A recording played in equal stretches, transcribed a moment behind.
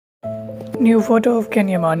New photo of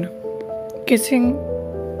Yaman kissing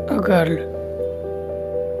a girl.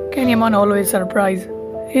 Yaman always surprises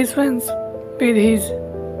his fans with his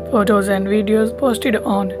photos and videos posted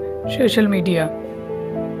on social media.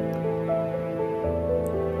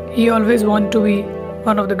 He always wants to be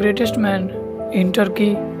one of the greatest men in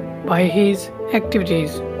Turkey by his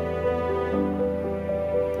activities.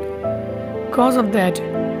 Because of that,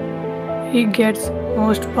 he gets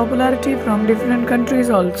most popularity from different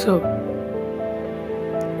countries also.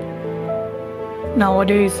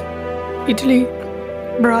 Nowadays, Italy,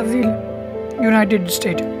 Brazil, United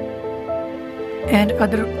States, and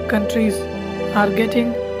other countries are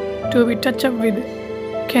getting to be touched up with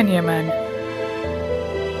Yaman.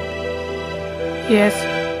 Yes,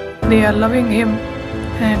 they are loving him,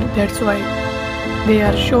 and that's why they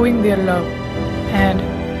are showing their love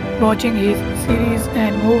and watching his series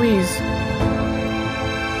and movies.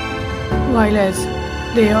 While as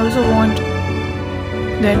they also want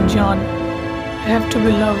that John have to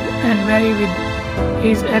be loved and married with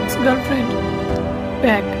his ex-girlfriend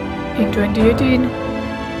back in 2018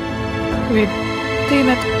 with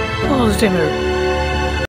Tina Osdemir.